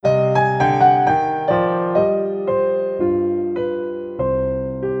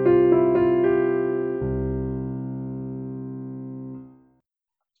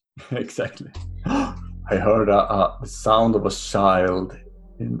exactly. I heard the sound of a child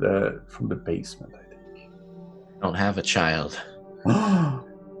from the basement, I think. I don't have a child.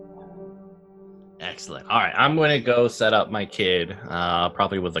 Excellent. All right, I'm going to go set up my kid,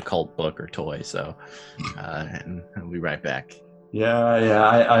 probably with a cult book or toy. So, and I'll be right back.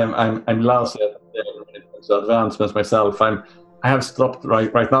 I'm lousy at when it comes to advancements myself. I have stopped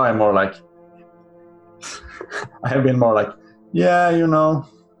right now. I'm more like I have been more like, yeah, you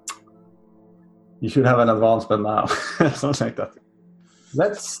should have an advancement now, something like that.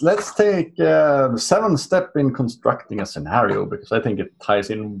 Let's take 7 step in constructing a scenario, because I think it ties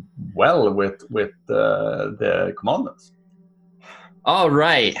in well with the commandments. All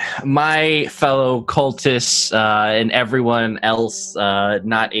right, my fellow cultists and everyone else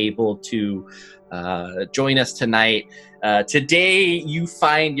not able to join us tonight. Today you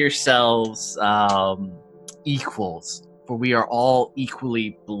find yourselves equals, for we are all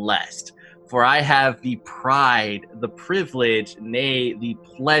equally blessed. For I have the pride, the privilege, nay, the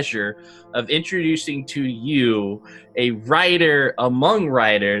pleasure of introducing to you a writer among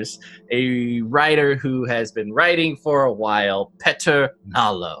writers, a writer who has been writing for a while, Peter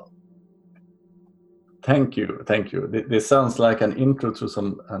Nallo. Thank you. This sounds like an intro to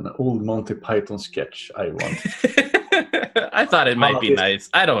an old Monty Python sketch. I want. I thought it might be nice.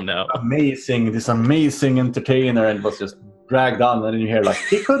 I don't know. This amazing entertainer, and was just dragged on, and then you hear like,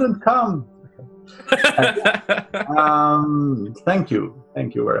 he couldn't come. Thank you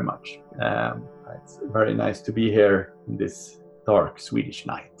very much. It's very nice to be here in this dark Swedish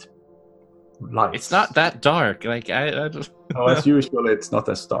night. Lights. It's not that dark. Like as usual, it's not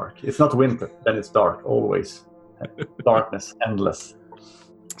as dark. It's not winter, then it's dark always. Darkness, endless.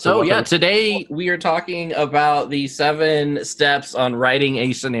 So today we are talking about the 7 steps on writing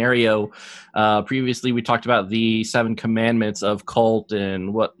a scenario. Previously, we talked about the 7 commandments of KULT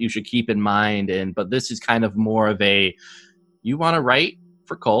and what you should keep in mind. But this is kind of more of you want to write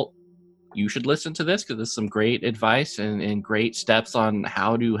for KULT, you should listen to this, because there's some great advice and great steps on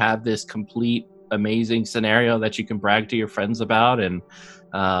how to have this complete, amazing scenario that you can brag to your friends about and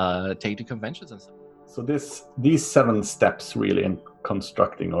take to conventions and stuff. So these 7 steps really in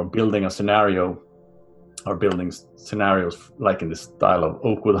constructing or building a scenario, or building scenarios like in the style of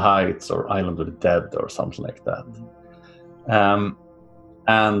Oakwood Heights or Island of the Dead or something like that.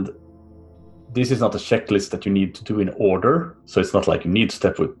 And this is not a checklist that you need to do in order. So it's not like you need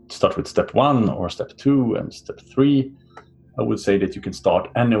to start with step 1 or step 2 and step 3. I would say that you can start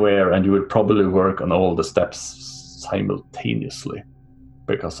anywhere, and you would probably work on all the steps simultaneously.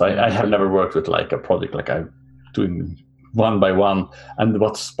 Because I have never worked with like a project like I'm doing one by one, and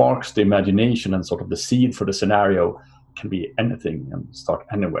what sparks the imagination and sort of the seed for the scenario can be anything and start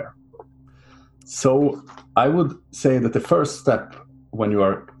anywhere. So I would say that the first step when you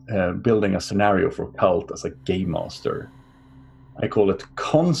are building a scenario for KULT as a game master, I call it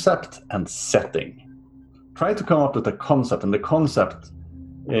concept and setting. Try to come up with a concept, and the concept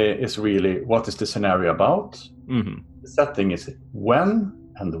is really what is the scenario about. Mm-hmm. The setting is when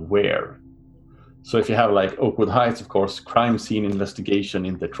and where. So if you have like Oakwood Heights, of course, crime scene investigation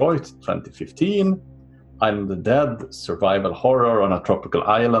in Detroit, 2015, Island of the Dead, survival horror on a tropical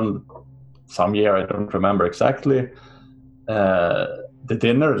island, some year, I don't remember exactly. The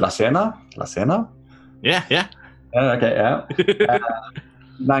dinner, La Cena? Yeah. Okay, yeah.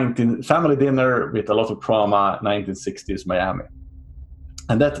 Family dinner with a lot of trauma, 1960s Miami.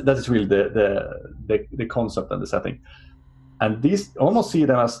 And that is really the concept and the setting. And these almost see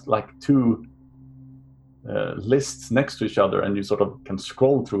them as like 2 lists next to each other, and you sort of can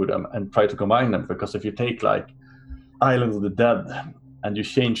scroll through them and try to combine them. Because if you take like Island of the Dead and you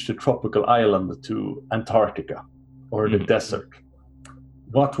change the tropical island to Antarctica or the desert,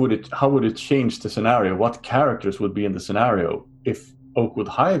 how would it change the scenario? What characters would be in the scenario? If Oakwood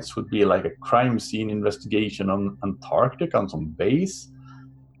Heights would be like a crime scene investigation on Antarctica on some base,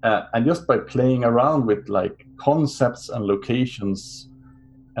 and just by playing around with like concepts and locations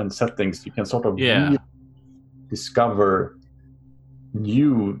and settings, you can sort of really discover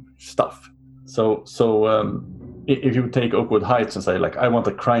new stuff. So if you take Oakwood Heights and say like, I want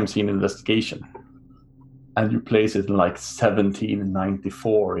a crime scene investigation, and you place it in like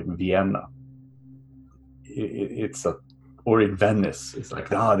 1794 in Vienna, or in Venice, it's like,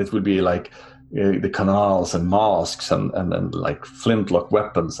 this would be like the canals and masks and like flintlock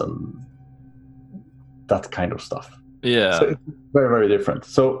weapons and that kind of stuff. Yeah. So it's very, very different.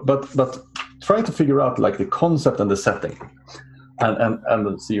 So, but try to figure out like the concept and the setting,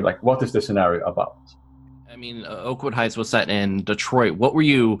 and see like what is the scenario about. I mean, Oakwood Heights was set in Detroit. What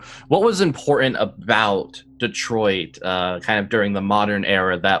was important about Detroit kind of during the modern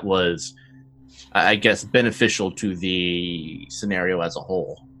era that was, I guess, beneficial to the scenario as a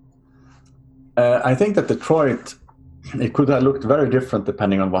whole? I think that Detroit, it could have looked very different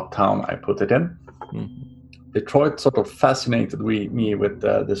depending on what town I put it in. Mm-hmm. Detroit sort of fascinated me with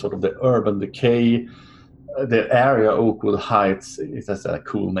the sort of the urban decay. The area Oakwood Heights, it has a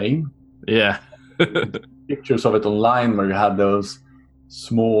cool name. Yeah. Pictures of it online where you had those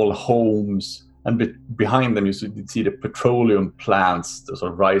small homes, and behind them you see the petroleum plants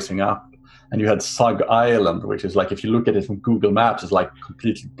sort of rising up, and you had Sug Island, which is like, if you look at it from Google Maps, it's like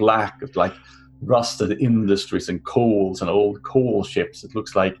completely black. It's like rusted industries and coals and old coal ships. It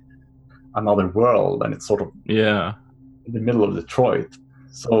looks like another world, and it's sort of in the middle of Detroit.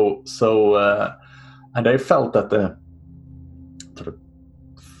 And I felt that the sort of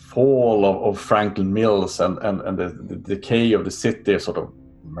fall of Franklin Mills and the decay of the city sort of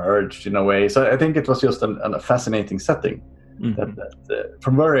merged in a way. So I think it was just a fascinating setting. Mm-hmm. That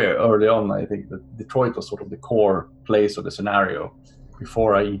from very early on, I think that Detroit was sort of the core place of the scenario.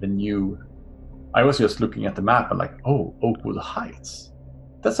 Before I even knew, I was just looking at the map and like, oh, Oakwood Heights,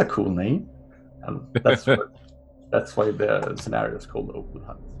 that's a cool name, and that's that's why the scenario is called Oakwood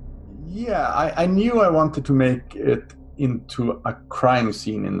Heights. Yeah, I knew I wanted to make it into a crime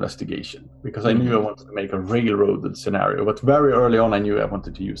scene investigation because I knew I wanted to make a railroaded scenario. But very early on, I knew I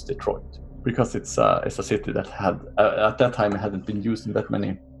wanted to use Detroit because it's a city that had at that time it hadn't been used in that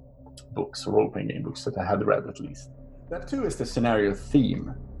many books, role-playing game books that I had read at least. That too is the scenario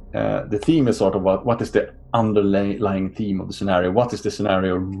theme. The theme is sort of what is the underlying theme of the scenario? What is the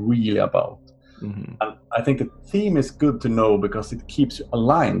scenario really about? Mm-hmm. And I think the theme is good to know because it keeps you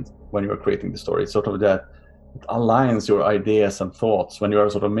aligned when you're creating the story. It's sort of that it aligns your ideas and thoughts. When you are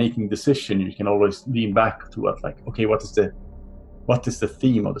sort of making decision, you can always lean back to what, like, okay, what is the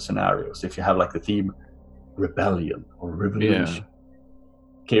theme of the scenario? So if you have like the theme rebellion or revolution.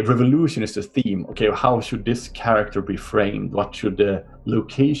 Okay, revolution is the theme. Okay, how should this character be framed? What should the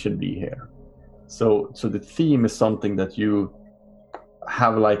location be here? So the theme is something that you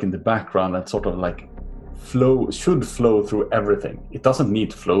have like in the background that sort of like should flow through everything. It doesn't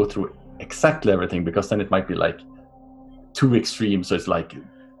need to flow through exactly everything because then it might be like too extreme. So it's like,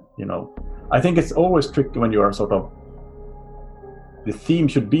 I think it's always tricky when you are sort of, the theme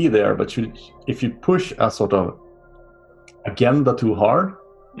should be there, but if you push a sort of agenda too hard,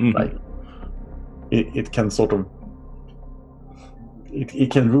 like it can sort of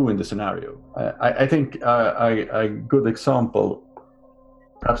it can ruin the scenario. I think a good example,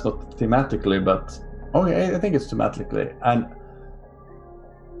 perhaps not thematically, but I think it's thematically, and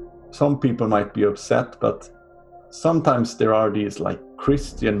some people might be upset, but sometimes there are these like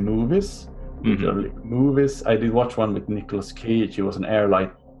Christian movies. Movies. I did watch one with Nicolas Cage. He was an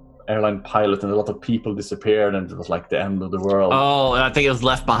airline pilot, and a lot of people disappeared, and it was like the end of the world. Oh, I think it was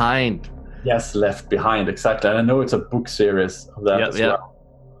Left Behind. Yes, Left Behind, exactly. And I know it's a book series of that as well.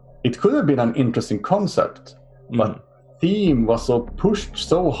 It could have been an interesting concept, but theme was so pushed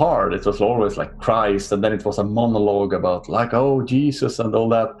so hard. It was always like Christ, and then it was a monologue about like, oh, Jesus and all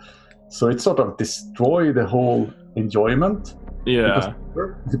that. So it sort of destroyed the whole enjoyment. Yeah.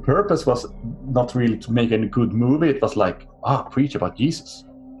 Because the purpose was not really to make any good movie. It was like, preach about Jesus.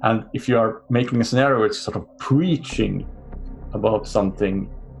 And if you are making a scenario where it's sort of preaching about something,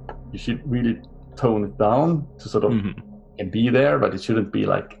 you should really tone it down to sort of and be there, but it shouldn't be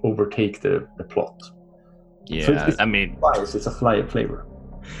like overtake the plot. Yeah, so it's a flavor.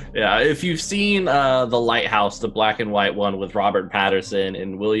 Yeah, if you've seen The Lighthouse, the black and white one with Robert Pattinson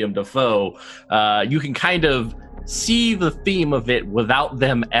and William Dafoe, you can kind of see the theme of it without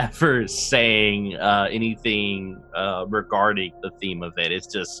them ever saying anything regarding the theme of it. It's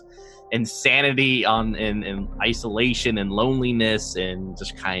just insanity in isolation and loneliness and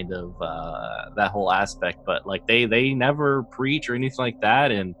just kind of that whole aspect. But like they never preach or anything like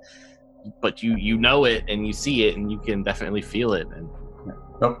that, but you know it and you see it and you can definitely feel it. And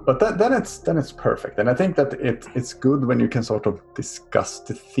but then it's perfect, and I think that it's good when you can sort of discuss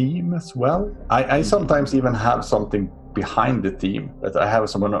the theme as well. I sometimes even have something behind the theme, that I have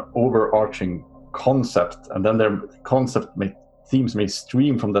some overarching concept, and then their themes may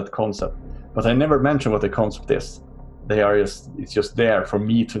stream from that concept, but I never mention what the concept is. It's just there for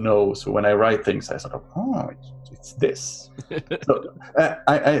me to know. So when I write things, I sort of it's this. So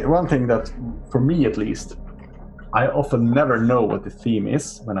one thing that for me at least, I often never know what the theme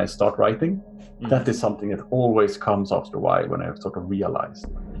is when I start writing. That is something that always comes after a while when I've sort of realized.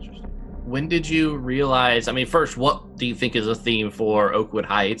 Interesting. when did you realize? I mean, first, what do you think is a theme for Oakwood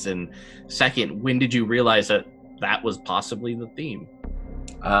Heights, and second, when did you realize that was possibly the theme?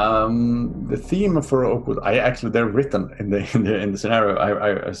 The theme for Oakwood, they're written in the scenario.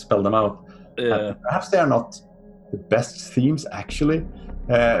 I spelled them out. Perhaps they are not the best themes actually,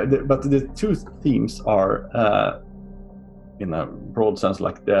 but the two themes are, in a broad sense,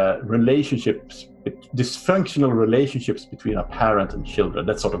 like the relationships, dysfunctional relationships between a parent and children.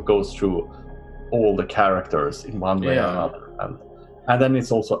 That sort of goes through all the characters in one way or another, and then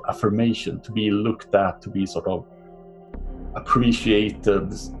it's also affirmation, to be looked at, to be sort of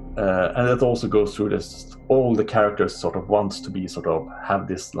appreciated, and that also goes through this. All the characters sort of wants to be sort of have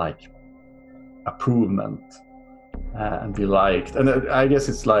this like approvement and be liked, and I guess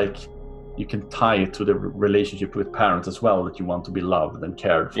it's like you can tie it to the relationship with parents as well, that you want to be loved and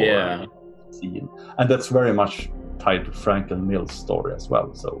cared for and seen, and that's very much tied to Franklin Mills' story as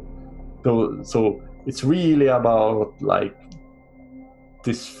well. So it's really about like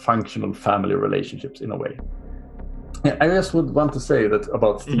dysfunctional family relationships in a way. I just would want to say that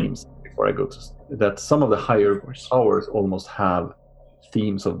about themes before I go to that some of the higher powers almost have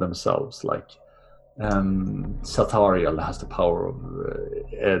themes of themselves, like Satariel has the power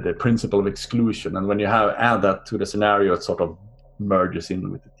of the principle of exclusion, and when you add that to the scenario, it sort of merges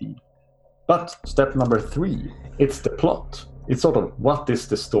in with the theme. But step number 3, it's the plot. It's sort of, what is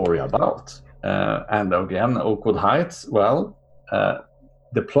the story about? And again, Oakwood Heights, well,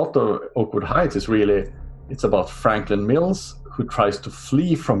 the plot of Oakwood Heights is really, it's about Franklin Mills, who tries to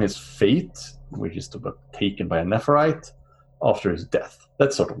flee from his fate, which is to be taken by a Nephirite after his death.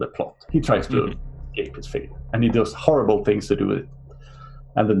 That's sort of the plot. He tries to escape his fate, and he does horrible things to do it,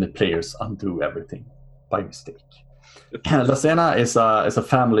 and then the players undo everything by mistake. La Cena is a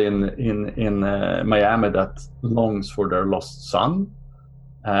family in Miami that longs for their lost son,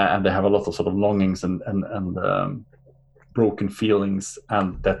 and they have a lot of sort of longings and broken feelings,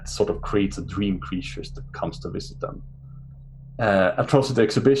 and that sort of creates a dream creatures that comes to visit them. Atrocity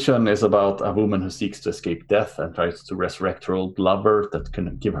Exhibition is about a woman who seeks to escape death and tries to resurrect her old lover that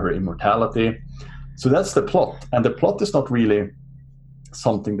can give her immortality. So that's the plot, and the plot is not really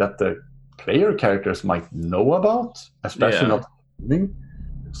something that the player characters might know about, especially not.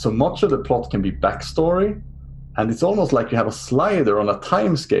 So much of the plot can be backstory, and it's almost like you have a slider on a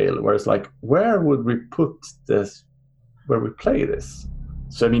time scale where it's like, where would we put this where we play this?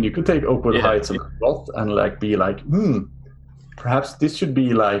 So I mean, you could take Oakwood Heights and the plot and like be like, perhaps this should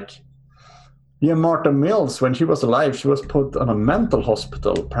be like, Martha Mills, when she was alive, she was put on a mental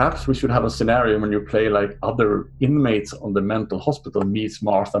hospital. Perhaps we should have a scenario when you play like other inmates on the mental hospital meets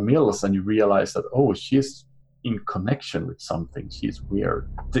Martha Mills, and you realize that, oh, she's in connection with something. She's weird.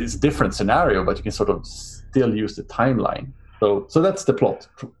 It's a different scenario, but you can sort of still use the timeline. So that's the plot.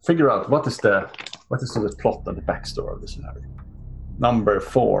 Figure out what is the plot and the backstory of the scenario. Number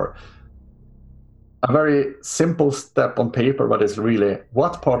 4. A very simple step on paper, but it's really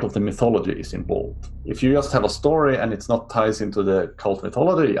what part of the mythology is involved. If you just have a story and it's not ties into the cult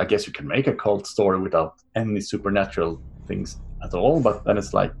mythology, I guess you can make a cult story without any supernatural things at all, but then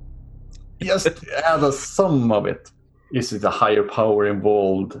it's like, just add a sum of it. Is it a higher power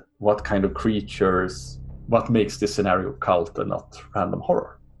involved? What kind of creatures? What makes this scenario cult and not random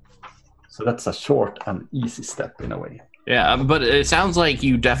horror? So that's a short and easy step in a way. Yeah, but it sounds like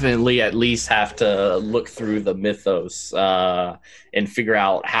you definitely at least have to look through the mythos and figure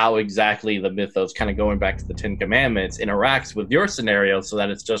out how exactly the mythos, kind of going back to the 10 Commandments, interacts with your scenario, so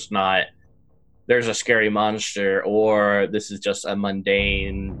that it's just not there's a scary monster or this is just a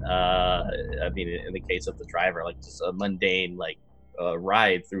mundane, I mean, in the case of the driver, like just a mundane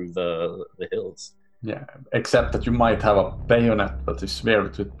ride through the hills. Yeah, except that you might have a bayonet that is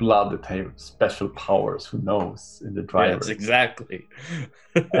smeared with blood that have special powers. Who knows in the driver? Yes, exactly.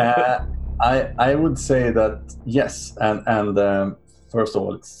 I would say that yes, and first of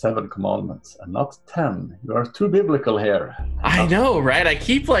all, it's 7 commandments and not 10. You are too biblical here. I know, right? I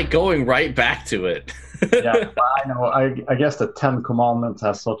keep going right back to it. Yeah, I know. I guess the 10 commandments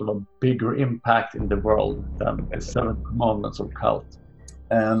has sort of a bigger impact in the world than the 7 commandments of KULT.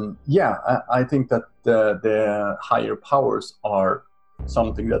 I think that the higher powers are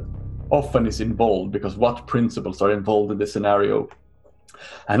something that often is involved, because what principles are involved in the scenario,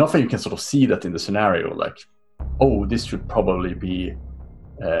 and often you can sort of see that in the scenario, like, oh, this should probably be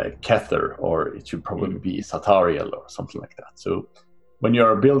Kether, or it should probably be Satariel or something like that. So when you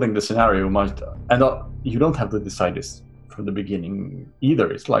are building the scenario, you don't have to decide this from the beginning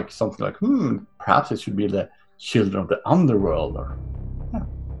either. It's like something like, perhaps it should be the children of the underworld, or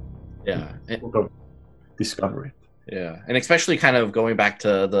yeah, discover it. Yeah, and especially kind of going back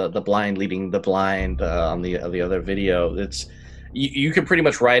to the blind leading the blind on the other video. It's you can pretty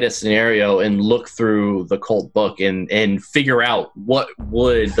much write a scenario and look through the cult book and figure out what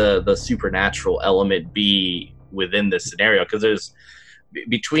would the supernatural element be within this scenario, because there's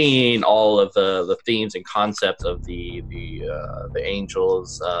between all of the themes and concepts of the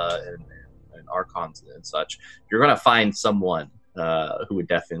angels and archons and such, you're gonna find someone who would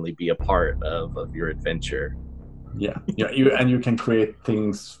definitely be a part of your adventure. Yeah, you can create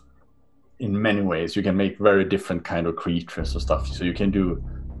things in many ways. You can make very different kind of creatures and stuff. So you can do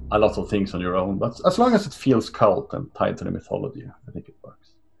a lot of things on your own, but as long as it feels cult and tied to the mythology, I think it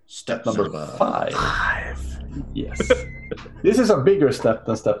works. Step number 5. Yes. This is a bigger step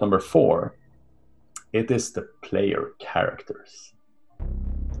than step number 4. It is the player characters.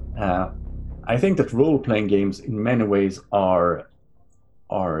 I think that role-playing games in many ways are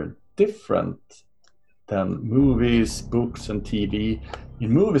different than movies, books, and TV.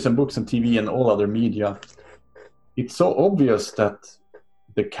 In movies and books and TV and all other media, it's so obvious that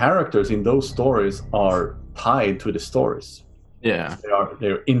the characters in those stories are tied to the stories. Yeah,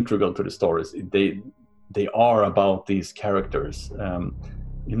 they're integral to the stories. They are about these characters.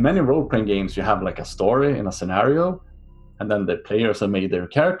 In many role-playing games, you have like a story and a scenario, and then the players have made their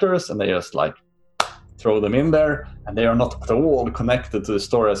characters, and they just like throw them in there, and they are not at all connected to the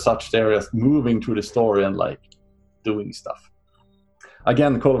story as such. They're just moving through the story and like doing stuff.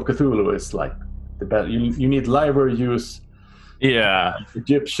 Again, Call of Cthulhu is like the best. You need library use,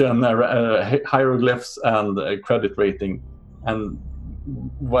 Egyptian hieroglyphs, and credit rating, and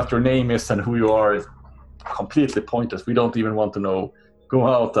what your name is and who you are is completely pointless. We don't even want to know. Go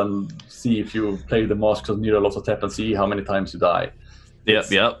out and see if you play the Masks of Nyarlathotep and see how many times you die.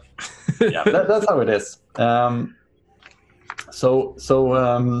 Yep. Yeah, that's how it is. But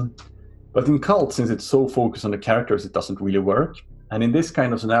in Cult, since it's so focused on the characters, it doesn't really work. And in this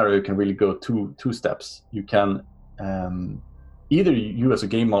kind of scenario, you can really go two steps. You can either you as a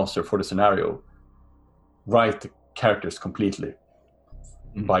game master for the scenario write the characters completely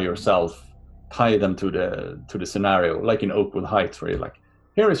by yourself, tie them to the scenario, like in Oakwood Heights, where you're like,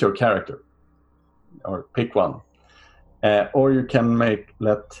 here is your character, or pick one. Or you can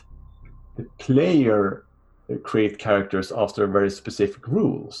let the player create characters after very specific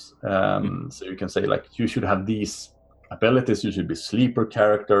rules. So you can say, like, you should have these abilities, you should be sleeper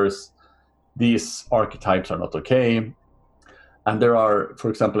characters, these archetypes are not okay. And there are, for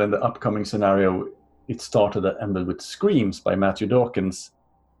example, in the upcoming scenario, it started and ended with Screams by Matthew Dawkins.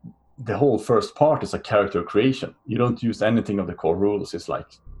 The whole first part is a character creation. You don't use anything of the core rules. It's like,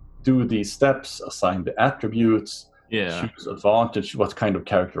 do these steps, assign the attributes, choose advantage, what kind of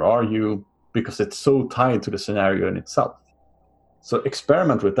character are you, because it's so tied to the scenario in itself. So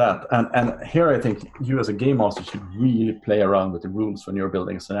experiment with that. And here I think you as a game master should really play around with the rules when you're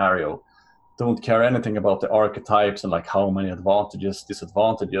building a scenario. Don't care anything about the archetypes and like how many advantages,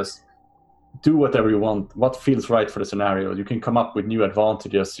 disadvantages. Do whatever you want, what feels right for the scenario. You can come up with new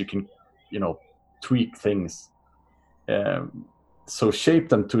advantages, you can, tweak things. So shape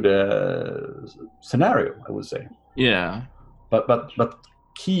them to the scenario, I would say. Yeah. But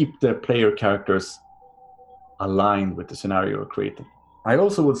keep the player characters aligned with the scenario you're creating. I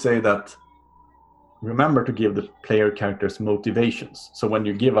also would say that remember to give the player characters motivations. So when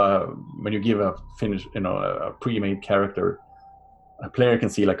you give a finished, a pre-made character, a player can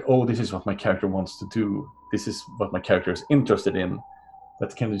see like, oh, this is what my character wants to do. This is what my character is interested in.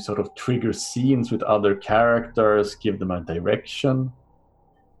 That can sort of trigger scenes with other characters, give them a direction.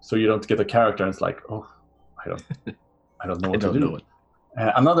 So you don't get a character and it's like, oh, I don't know what to do.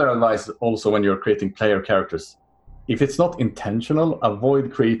 Another advice also when you're creating player characters, if it's not intentional,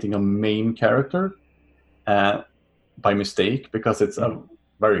 avoid creating a main character by mistake, because it's a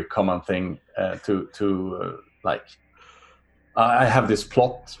very common thing to like, I have this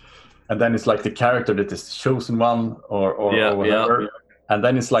plot, and then it's like the character that is chosen one or whatever, and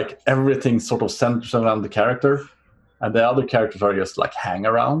then it's like everything sort of centers around the character, and the other characters are just like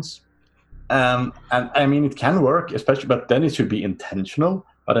hang-arounds. And I mean, it can work, especially, but then it should be intentional.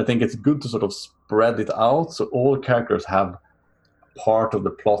 But I think it's good to sort of spread it out so all characters have part of the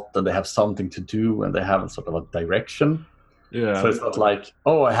plot and they have something to do and they have sort of a direction. Yeah. So it's not like,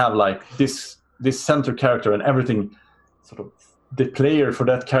 oh, I have like this center character and everything sort of the player for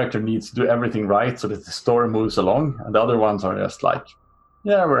that character needs to do everything right so that the story moves along, and the other ones are just like,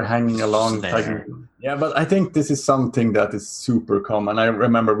 yeah, we're hanging along. Yeah, but I think this is something that is super common. I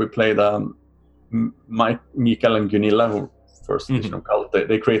remember we played Mikael and Gunilla, who first edition of Cult.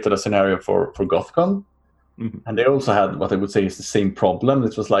 They created a scenario for GothCon, And they also had what I would say is the same problem.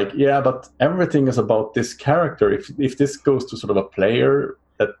 It was like, yeah, but everything is about this character. If this goes to sort of a player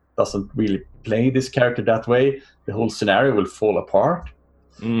that doesn't really play this character that way, the whole scenario will fall apart.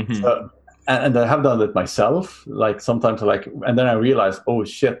 So, and I have done it myself. Like sometimes, and then I realize, oh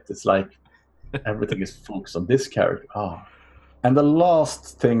shit, it's like everything is focused on this character. And the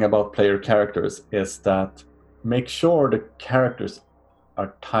last thing about player characters is that make sure the characters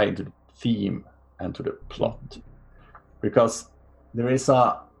are tied to the theme and to the plot, because there is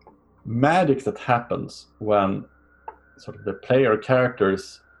a magic that happens when sort of the player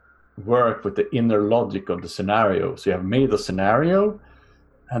characters work with the inner logic of the scenario. So you have made a scenario,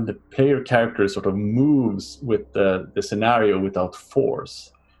 and the player character sort of moves with the scenario without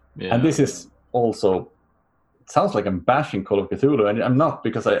force. Yeah. And this is also, it sounds like I'm bashing Call of Cthulhu, and I'm not,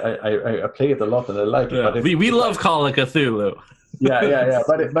 because I play it a lot and I like it. But we love Call of Cthulhu. Yeah.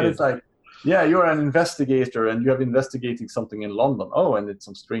 But it's like, yeah, you're an investigator and you have investigating something in London. Oh, and it's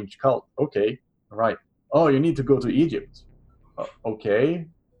some strange cult. Okay, right. Oh, you need to go to Egypt. Okay,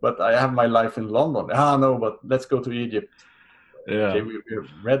 but I have my life in London. No, but let's go to Egypt. Yeah. Okay, we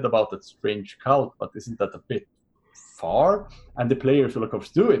read about that strange cult, but isn't that a bit far? And the players will of course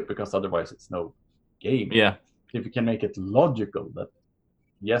do it, because otherwise it's no game. Yeah. If you can make it logical, that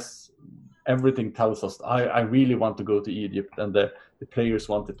yes, everything tells us I really want to go to Egypt, and the players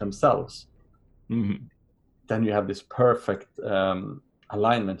want it themselves. Then you have this perfect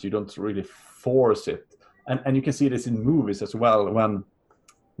alignment. You don't really force it, and you can see this in movies as well, when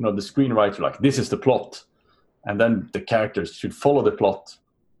the screenwriter like, this is the plot, and then the characters should follow the plot,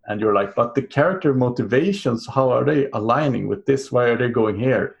 and you're like, but the character motivations, how are they aligning with this? Why are they going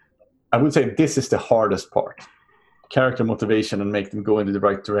here? I would say this is the hardest part, character motivation, and make them go in the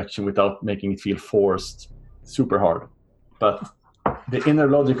right direction without making it feel forced. Super hard, but the inner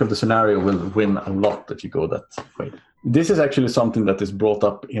logic of the scenario will win a lot if you go that way. This is actually something that is brought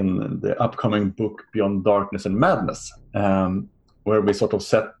up in the upcoming book Beyond Darkness and Madness, where we sort of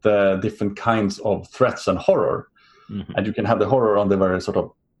set different kinds of threats and horror. And you can have the horror on the very sort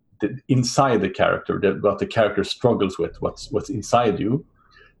of inside the character, what the character struggles with, what's inside you.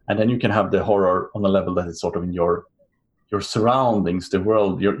 And then you can have the horror on a level that is sort of in your surroundings, the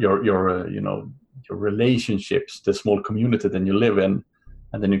world, your relationships, the small community that you live in.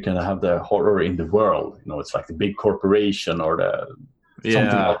 And then you can have the horror in the world. It's like the big corporation or something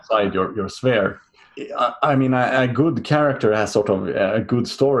outside your sphere. I mean, a good character has sort of a good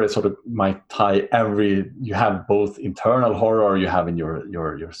story, sort of might tie you have both internal horror you have in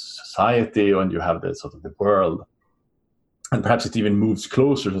your society, and you have the sort of the world. And perhaps it even moves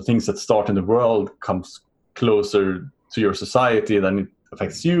closer to things that start in the world, comes closer to your society, then it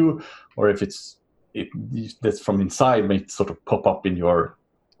affects you. Or if that's from inside, may sort of pop up in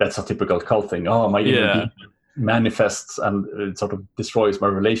that's a typical cult thing. Oh, my inner being manifests and it sort of destroys my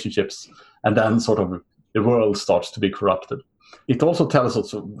relationships. And then sort of the world starts to be corrupted. It also tells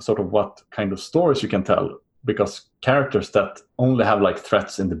us sort of what kind of stories you can tell, because characters that only have like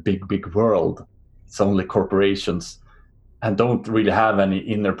threats in the big world, it's only corporations, and don't really have any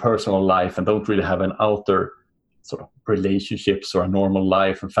inner personal life, and don't really have an outer sort of relationships or a normal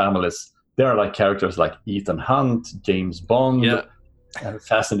life and families. They are like characters like Ethan Hunt, James Bond,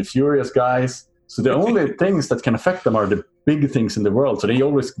 Fast and the Furious guys. So the only things that can affect them are the big things in the world. So they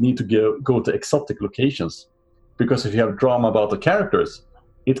always need to go to exotic locations, because if you have drama about the characters,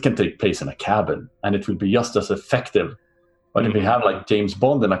 it can take place in a cabin and it will be just as effective. But if you have like James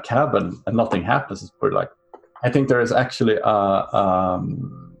Bond in a cabin and nothing happens, it's pretty like, I think there is actually a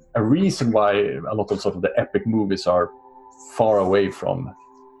reason why a lot of sort of the epic movies are far away from.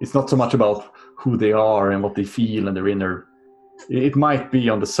 It's not so much about who they are and what they feel and their inner. It might be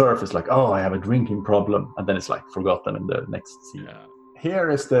on the surface like, oh, I have a drinking problem, and then it's like forgotten in the next scene. Here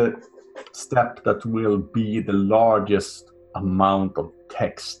is the step that will be the largest amount of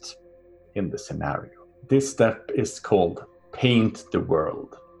text in the scenario. This step is called Paint the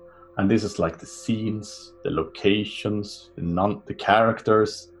World. And this is like the scenes, the locations, the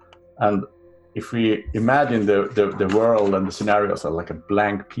characters. And if we imagine the world and the scenarios are like a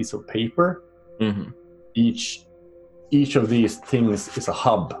blank piece of paper, each of these things is a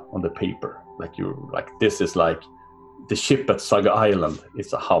hub on the paper. This is like the ship at Saga Island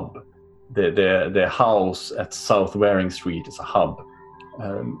is a hub. The house at South Waring Street is a hub.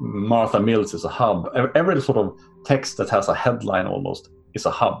 Martha Mills is a hub. Every sort of text that has a headline almost is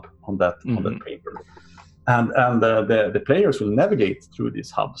a hub on that paper. And the players will navigate through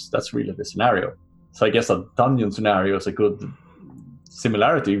these hubs. That's really the scenario. So I guess a dungeon scenario is a good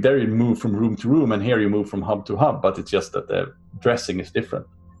similarity. There you move from room to room, and here you move from hub to hub, but it's just that the dressing is different.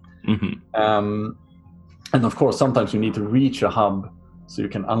 And of course, sometimes you need to reach a hub so you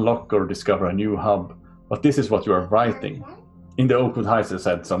can unlock or discover a new hub. But this is what you are writing. In the Oakwood Heights, I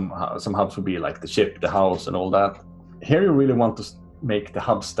said some hubs would be like the ship, the house, and all that. Here you really want to make the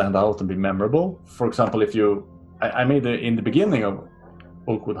hub stand out and be memorable. For example, if I made in the beginning of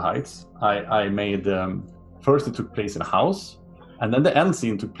Oakwood Heights, I made, first it took place in a house, and then the end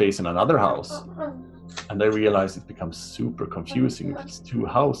scene took place in another house. And I realized it becomes super confusing if it's two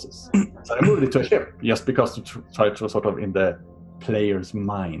houses. So I moved it to a ship, just because to try to sort of, in the player's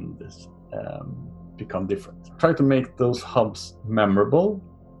mind, become different. Try to make those hubs memorable,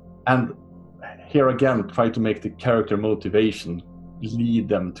 and here again, try to make the character motivation lead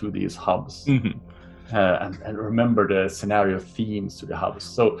them to these hubs. Mm-hmm. And remember the scenario themes to the hubs.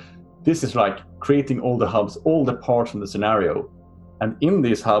 So this is like creating all the hubs, all the parts in the scenario. And in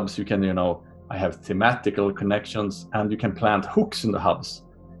these hubs, you can, I have thematical connections, and you can plant hooks in the hubs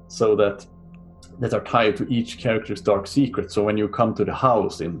so that are tied to each character's dark secret. So when you come to the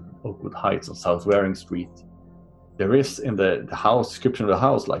house in Oakwood Heights on South Waring Street, there is in the house description of the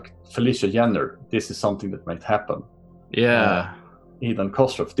house, like Felicia Jenner, this is something that might happen. Yeah. Eden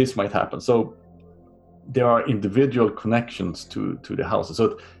Kostroff, this might happen. So there are individual connections to the houses.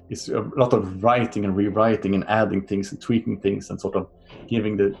 So it's a lot of writing and rewriting and adding things and tweaking things and sort of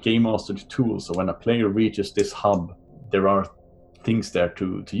giving the game master the tools. So when a player reaches this hub, there are things there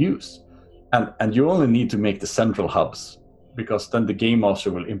to use. And you only need to make the central hubs, because then the game master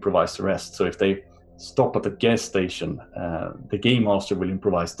will improvise the rest. So if they stop at the gas station, the game master will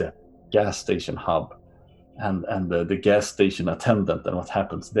improvise the gas station hub and the gas station attendant and what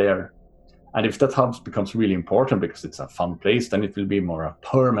happens there. And if that hub becomes really important because it's a fun place, then it will be more a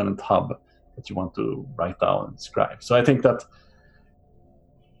permanent hub that you want to write down and describe. So I think that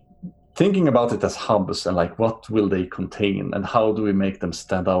thinking about it as hubs and like what will they contain and how do we make them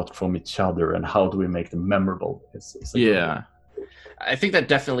stand out from each other and how do we make them memorable is yeah. I think that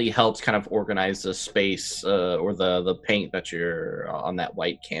definitely helps kind of organize the space or the paint that you're on that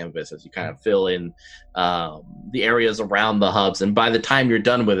white canvas as you kind of fill in the areas around the hubs. And by the time you're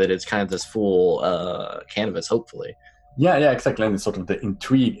done with it, it's kind of this full canvas, hopefully. Yeah, exactly. And it's sort of the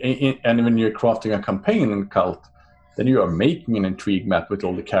intrigue. And when you're crafting a campaign in Cult, then you are making an intrigue map with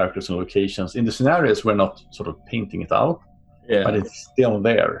all the characters and locations. In the scenarios, we're not sort of painting it out, but it's still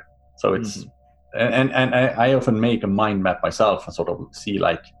there. So it's... And I often make a mind map myself and sort of see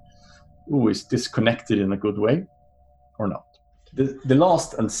like, is this connected in a good way or not? The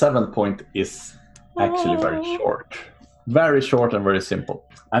last and 7th point is actually very short and very simple.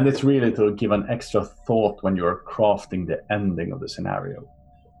 And it's really to give an extra thought when you're crafting the ending of the scenario.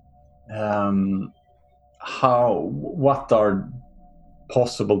 What are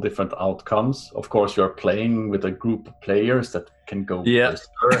possible different outcomes? Of course, you're playing with a group of players that can go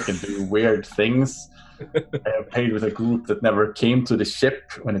berserk and do weird things. I played with a group that never came to the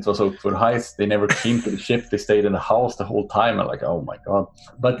ship when it was Oakwood Heights. They never came to the ship. They stayed in the house the whole time. I'm like, oh my god.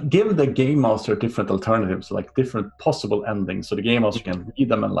 But give the game master different alternatives, like different possible endings, so the game master can read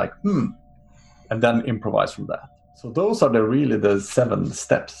them and like, and then improvise from that. So those are really the 7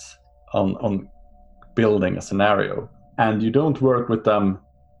 steps on building a scenario. And you don't work with them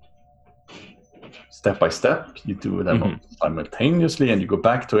step by step. You do them simultaneously and you go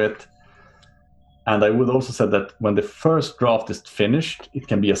back to it. And I would also say that when the first draft is finished, it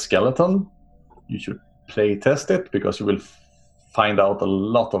can be a skeleton. You should play test it because you will find out a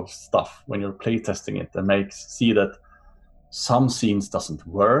lot of stuff when you're play testing it and see that some scenes doesn't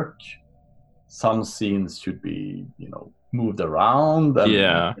work. Some scenes should be, moved around. And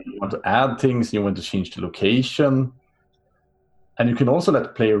you want to add things, you want to change the location. And you can also let the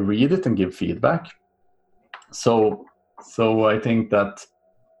player read it and give feedback. So I think that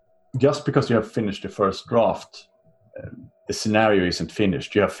just because you have finished the first draft, the scenario isn't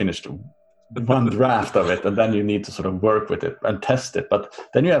finished. You have finished one draft of it, and then you need to sort of work with it and test it. But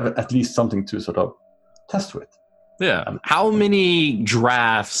then you have at least something to sort of test with. Yeah. How many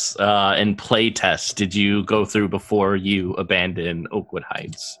drafts and play tests did you go through before you abandoned Oakwood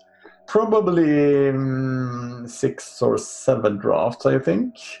Heights? Probably 6 or 7 drafts, I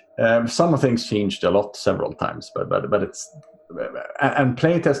think. Some things changed a lot several times, but it's and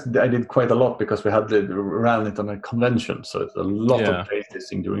playtest I did quite a lot because we ran it on a convention, so it's a lot of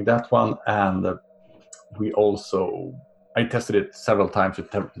playtesting during that one, and I tested it several times with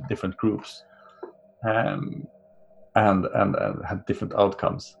different groups, and had different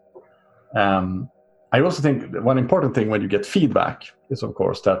outcomes. I also think one important thing when you get feedback is, of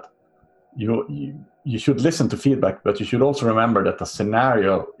course, that you should listen to feedback, but you should also remember that the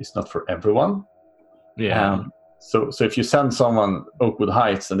scenario is not for everyone. So if you send someone Oakwood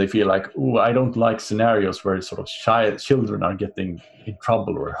Heights and they feel like, oh, I don't like scenarios where sort of children are getting in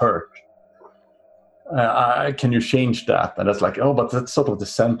trouble or hurt, can you change that? And it's like, oh, but that's sort of the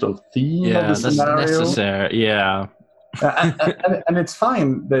central theme of the scenario. That's necessary. Yeah. and it's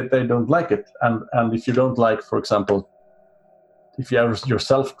fine that they don't like it. And if you don't like, for example, if you are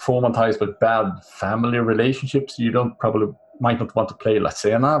yourself traumatized with bad family relationships, you might not want to play La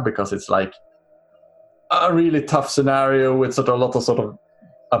Cena, because it's like a really tough scenario with sort of a lot of sort of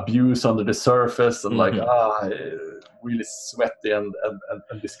abuse under the surface and like really sweaty and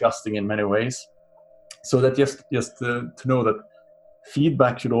disgusting in many ways. So that just to know that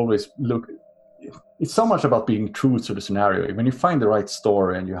feedback should always look. It's so much about being true to the scenario. When you find the right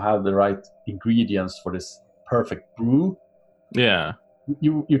story and you have the right ingredients for this perfect brew,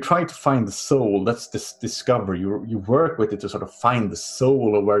 you try to find the soul. That's this discovery. You work with it to sort of find the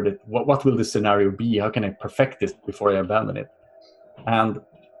soul of where what will the scenario be? How can I perfect it before I abandon it? And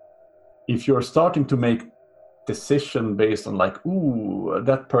if you're starting to make decision based on like, ooh,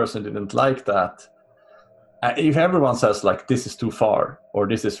 that person didn't like that. If everyone says like this is too far, or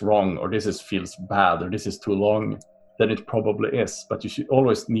this is wrong, or this feels bad, or this is too long, then it probably is. But you should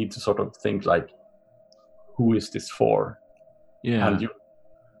always need to sort of think like, who is this for? Yeah. And you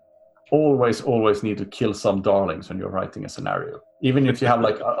always need to kill some darlings when you're writing a scenario. Even if you have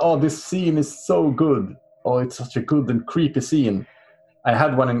like, oh, this scene is so good. Oh, it's such a good and creepy scene. I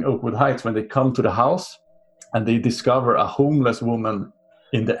had one in Oakwood Heights when they come to the house and they discover a homeless woman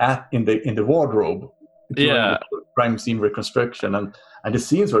in the wardrobe. Yeah. The crime scene reconstruction, and the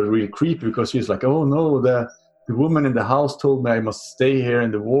scenes were really creepy because she's like, oh no, the woman in the house told me I must stay here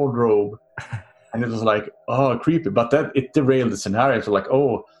in the wardrobe. And it was like, oh, creepy. But then it derailed the scenario. So like,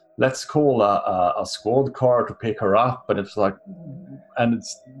 oh, let's call a squad car to pick her up. And it's like, and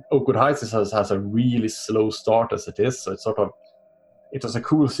Oakwood Heights has a really slow start as it is. So it's sort of, it was a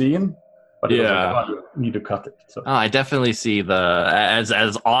cool scene, but it was like, oh, you need to cut it. So. I definitely see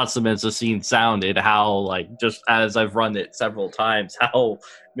as awesome as the scene sounded, how like, just as I've run it several times, how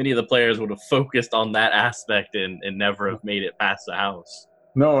many of the players would have focused on that aspect and never have made it past the house.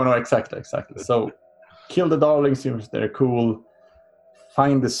 No, exactly. So kill the darlings, they're cool.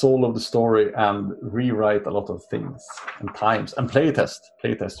 Find the soul of the story and rewrite a lot of things and times. And playtest.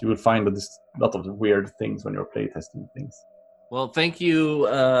 You will find a lot of weird things when you're playtesting things. Well, thank you,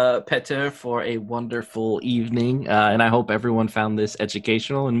 Petter, for a wonderful evening. And I hope everyone found this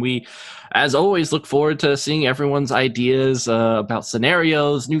educational. And we, as always, look forward to seeing everyone's ideas about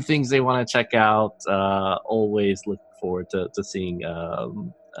scenarios, new things they want to check out. Always look forward to seeing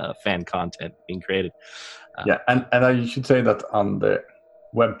fan content being created. Yeah, and I should say that on the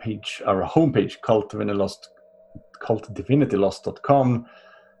webpage, our homepage, KULT-Divinity-Lost.com,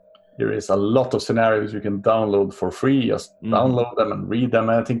 there is a lot of scenarios you can download for free. Just download them and read them.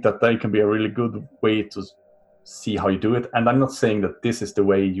 And I think that they can be a really good way to see how you do it. And I'm not saying that this is the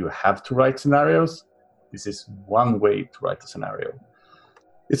way you have to write scenarios. This is one way to write a scenario.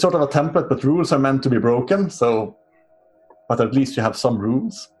 It's sort of a template, but rules are meant to be broken. So, but at least you have some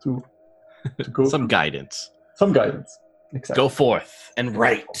rules to go some guidance. Some guidance. Exactly. Go forth and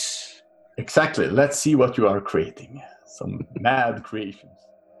write. Exactly. Let's see what you are creating. Some mad creations.